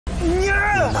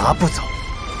拿不走。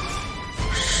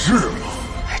是吗？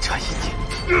还差一点，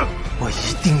我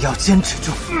一定要坚持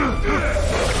住。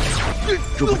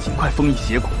如果尽快封印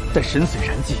邪骨，待神髓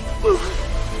燃尽，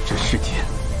这世间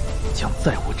将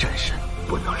再无战神。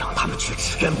不能让他们去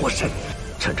支援魔神。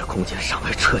趁着空间尚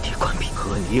未彻底关闭，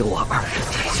和你我2人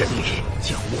在神里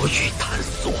将魔域探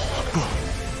索。不，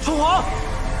父皇，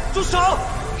住手！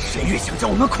神月想将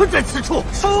我们困在此处。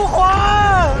父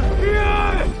皇！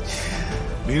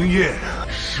明夜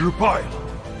失败了，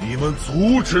你们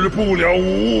阻止不了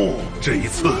吾。这一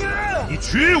次，你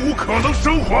绝无可能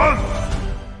生还。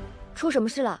出什么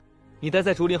事了？你待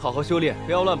在竹林好好修炼，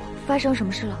不要乱跑。发生什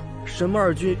么事了？神魔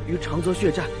二军与长泽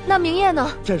血战，那明夜呢？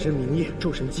战神冥夜、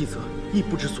众神祭泽，亦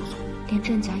不知所措，连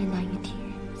战甲也难以抵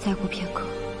御。再过片刻，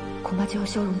恐怕就要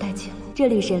消融殆尽了。这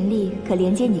缕神力可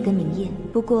连接你跟明夜，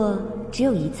不过只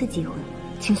有1次机会。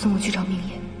请送我去找明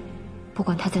夜，不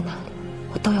管他在哪里，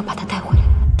我都要把他带回来。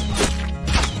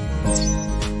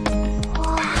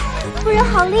哇，夫人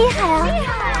好厉害啊！厉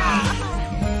害啊！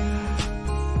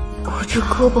我这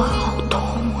胳膊好痛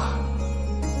啊！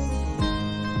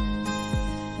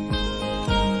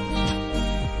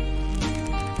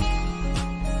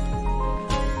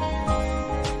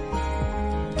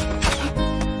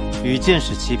与剑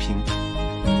使齐平。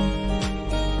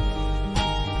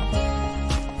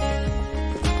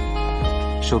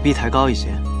手臂抬高一些，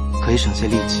可以省些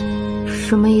力气。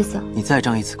什么意思？你再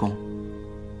张一次弓。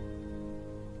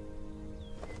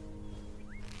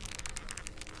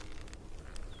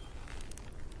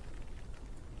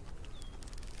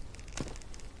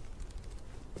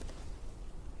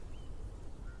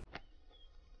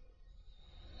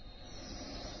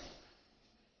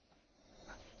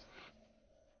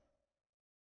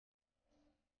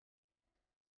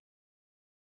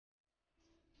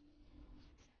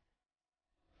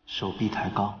手臂抬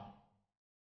高。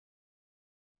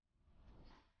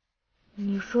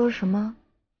你说什么？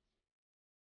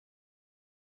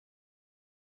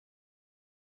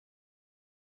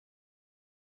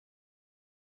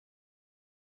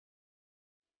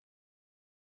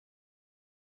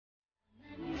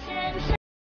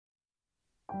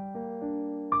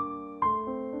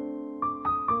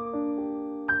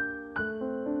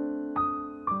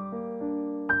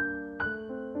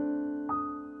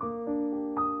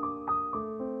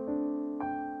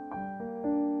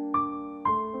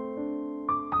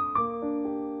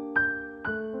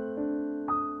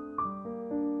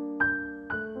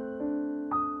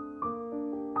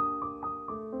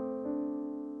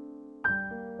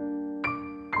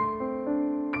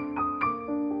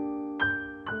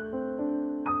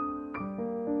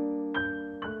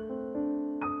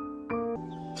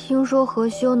听说合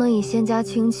修能以仙家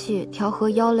清气调和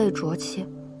妖类浊气，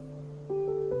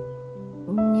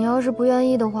你要是不愿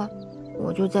意的话，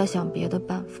我就再想别的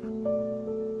办法。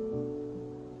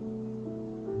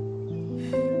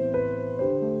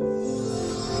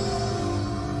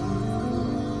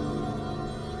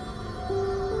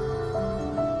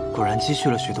果然积蓄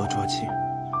了许多浊气，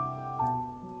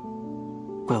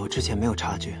怪我之前没有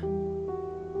察觉。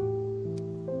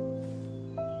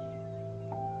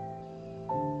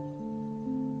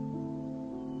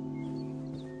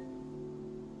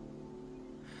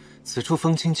此处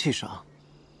风清气爽，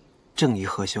正宜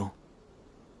合修。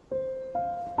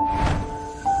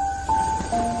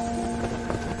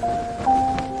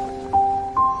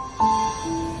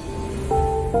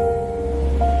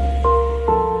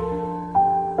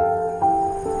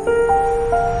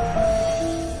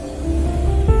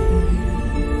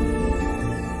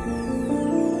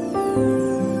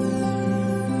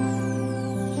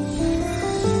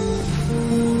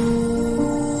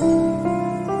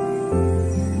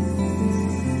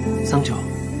桑九，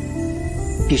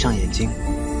闭上眼睛，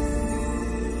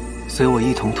随我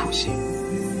一同吐息。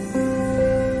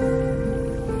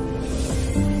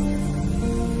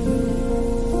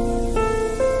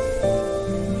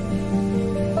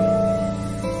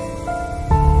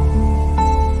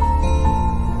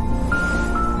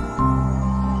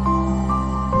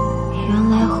原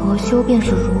来合修便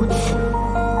是如此。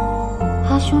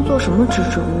阿兄做什么支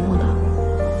支吾吾的，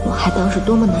我还当是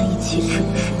多么难以启齿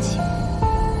的事情。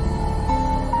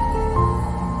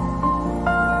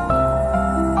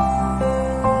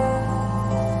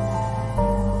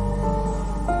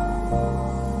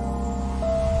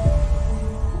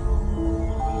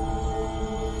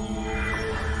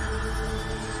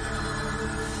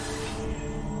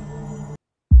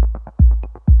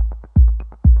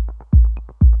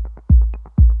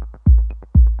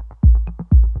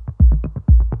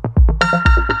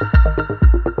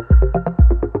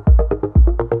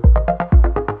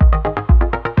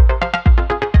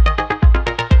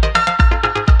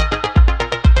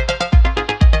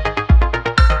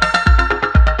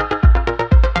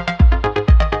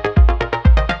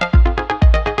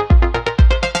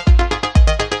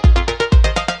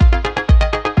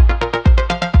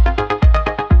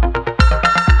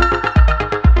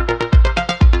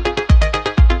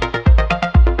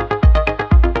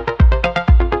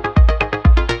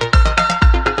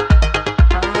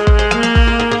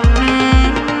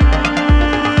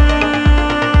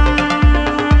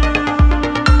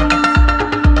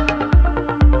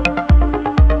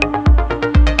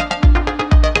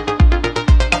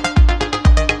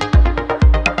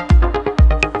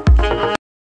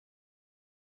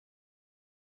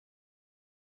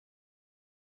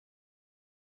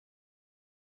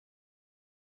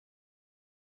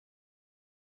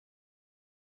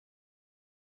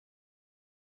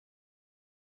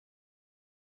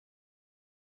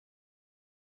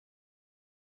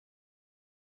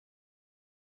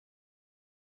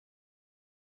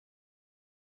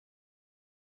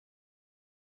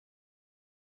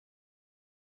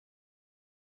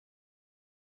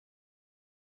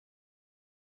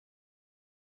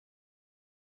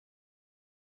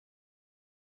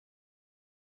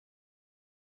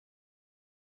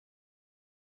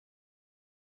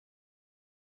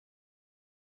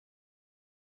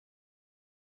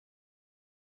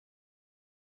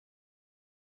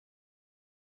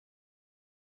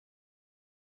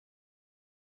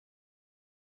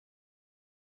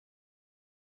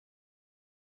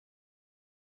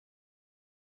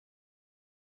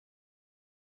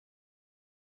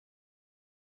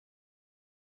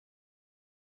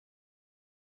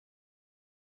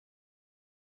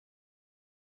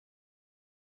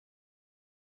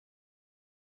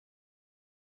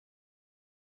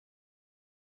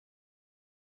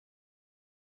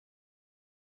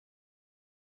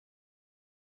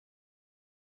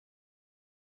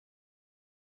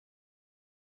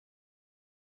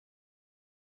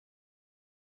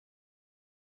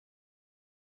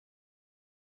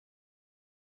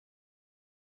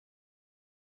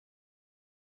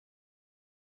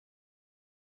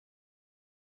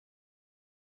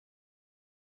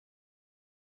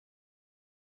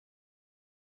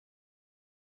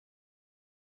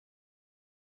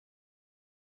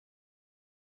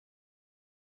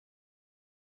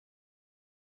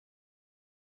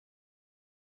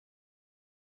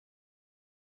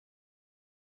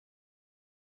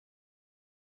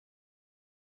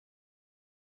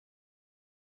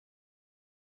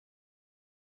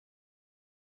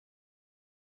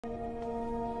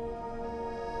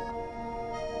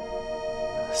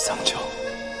桑九，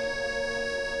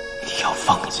你要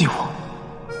放弃我，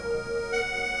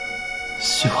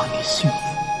希望你幸福。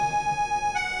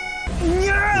你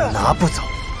拿不走，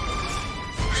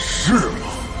是吗？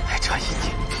还差一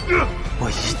点，我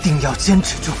一定要坚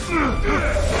持住。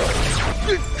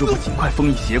如果尽快封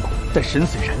印邪骨，待神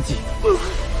髓燃尽，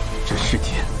这世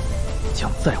间将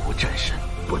再无战神。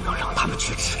不能让他们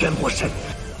去驰援魔神，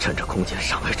趁着空间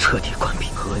尚未彻底关闭，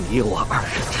和你我二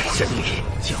人之神力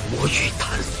将魔域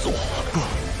探索。不，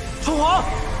父皇，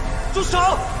住手！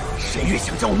谁越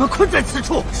想将我们困在此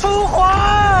处？父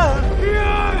皇！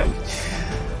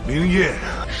冥夜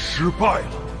失败了，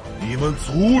你们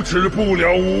阻止不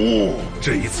了无误。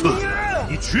这一次，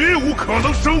你绝无可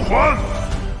能生还。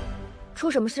出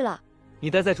什么事了？你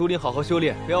待在竹林好好修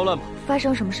炼，不要乱跑。发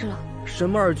生什么事了？神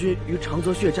魔二军与长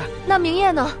泽血战，那明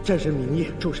夜呢？战神冥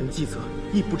夜众神计策，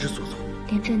亦不知所措，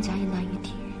连战甲也难以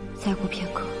抵御。再过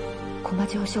片刻，恐怕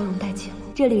就要消融殆尽了。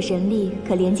这缕神力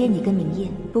可连接你跟明夜，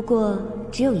不过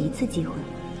只有一次机会。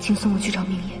请送我去找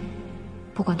明夜，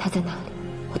不管他在哪里，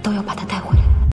我都要把他带回来。